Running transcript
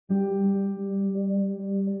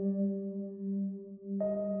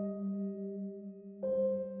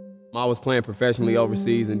I was playing professionally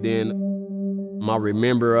overseas, and then I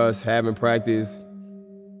remember us having practice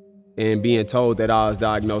and being told that I was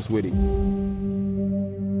diagnosed with it.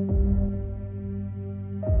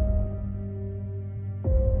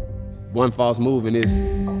 One false move and it's,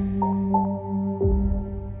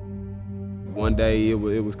 one day it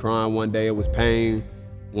was crying, one day it was pain,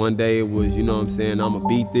 one day it was, you know what I'm saying, I'ma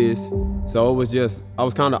beat this. So it was just, I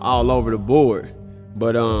was kind of all over the board.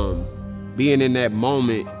 But being in that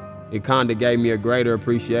moment, it kind of gave me a greater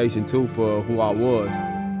appreciation too for who I was.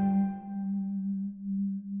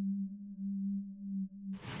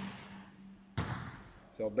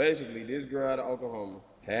 So basically, this girl out of Oklahoma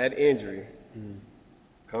had injury,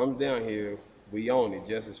 comes down here, we own it,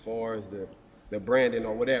 just as far as the branding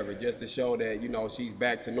or whatever, just to show that, you know, she's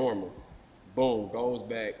back to normal. Boom, goes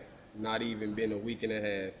back, not even been a week and a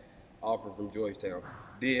half, offer from Georgetown.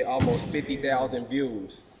 Did almost 50,000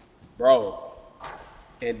 views, bro.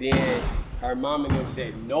 And then her mom and them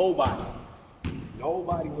said nobody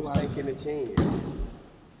was taking a chance.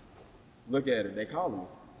 Look at her, they calling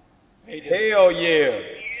me. Hell yeah.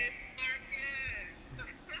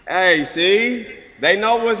 Hey, see? They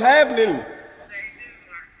know what's happening.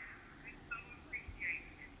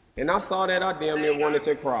 And I saw that, I damn near wanted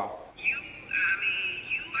to cry.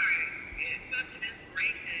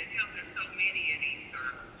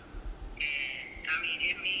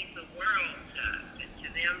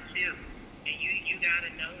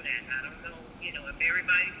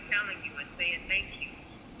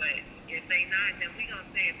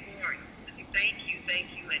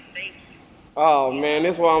 Oh man,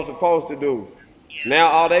 this is what I'm supposed to do. Now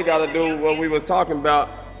all they gotta do, what we was talking about,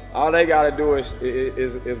 all they gotta do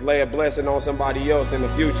is lay a blessing on somebody else in the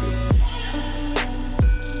future.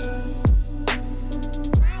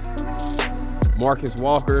 Marcus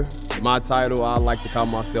Walker, my title, I like to call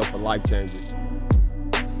myself a life changer.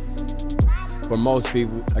 For most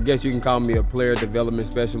people, I guess you can call me a player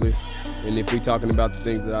development specialist. And if we're talking about the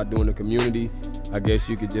things that I do in the community, I guess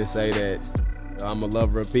you could just say that I'm a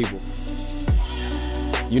lover of people.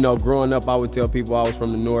 You know, growing up, I would tell people I was from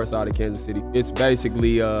the north side of Kansas City. It's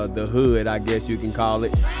basically the hood, I guess you can call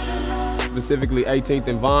it. Specifically 18th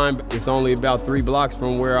and Vine, it's only about 3 blocks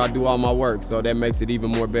from where I do all my work, so that makes it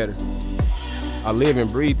even more better. I live and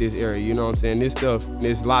breathe this area, you know what I'm saying? This stuff,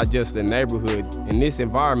 it's not just a neighborhood, and this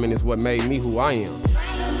environment is what made me who I am.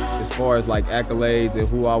 As far as like accolades and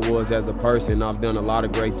who I was as a person, I've done a lot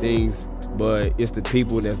of great things, but it's the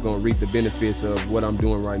people that's gonna reap the benefits of what I'm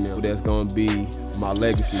doing right now. That's gonna be my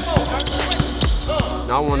legacy.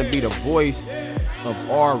 And I wanna be the voice of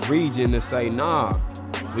our region to say, nah,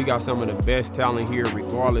 we got some of the best talent here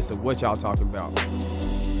regardless of what y'all talking about.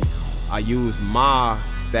 I use my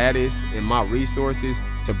status and my resources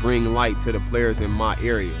to bring light to the players in my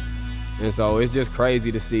area. And so it's just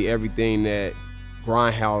crazy to see everything that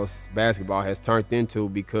GrindHouseBasketball has turned into,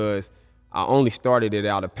 because I only started it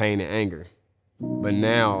out of pain and anger. But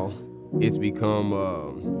now it's become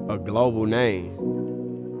a global name.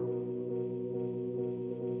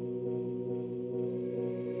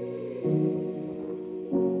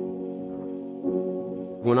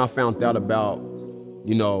 When I found out about,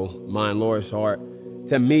 you know, my and Laura's heart,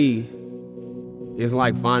 to me, it's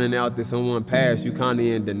like finding out that someone passed. You kind of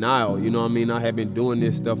in denial, you know what I mean? I have been doing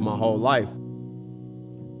this stuff my whole life.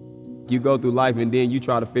 You go through life and then you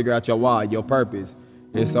try to figure out your why, your purpose.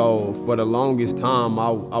 And so for the longest time, I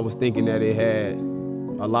was thinking that it had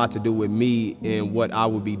a lot to do with me and what I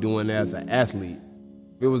would be doing as an athlete.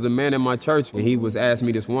 There was a man in my church and he was asking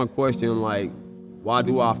me this one question, like, why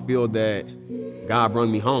do I feel that God brought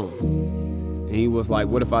me home? And he was like,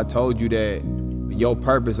 what if I told you that your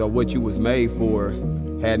purpose or what you was made for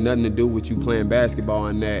had nothing to do with you playing basketball,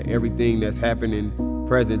 and that everything that's happening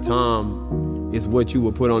present time is what you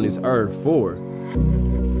were put on this earth for?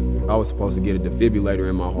 I was supposed to get a defibrillator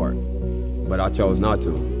in my heart, but I chose not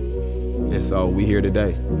to. And so we here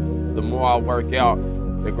today. The more I work out,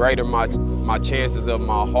 the greater my chances of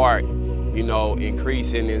my heart, you know,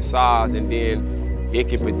 increasing in size, and then it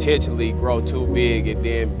can potentially grow too big and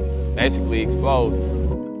then basically explode.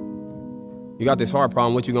 You got this heart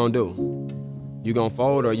problem, what you gonna do? You gonna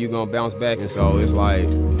fold or you gonna bounce back? And so it's like,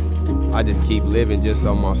 I just keep living just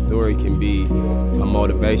so my story can be a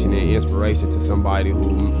motivation and inspiration to somebody who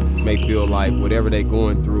may feel like whatever they're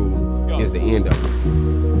going through is the end of it.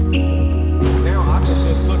 Now I can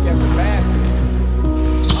just look at the basket.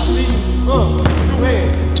 I see, 2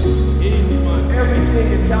 hands. Easy money. Everything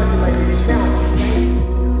is calculated, it counts.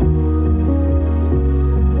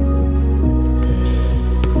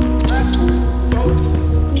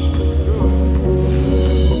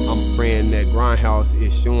 Grindhouse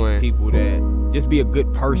is showing people that just be a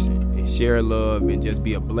good person and share love and just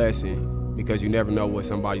be a blessing, because you never know what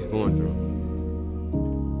somebody's going through.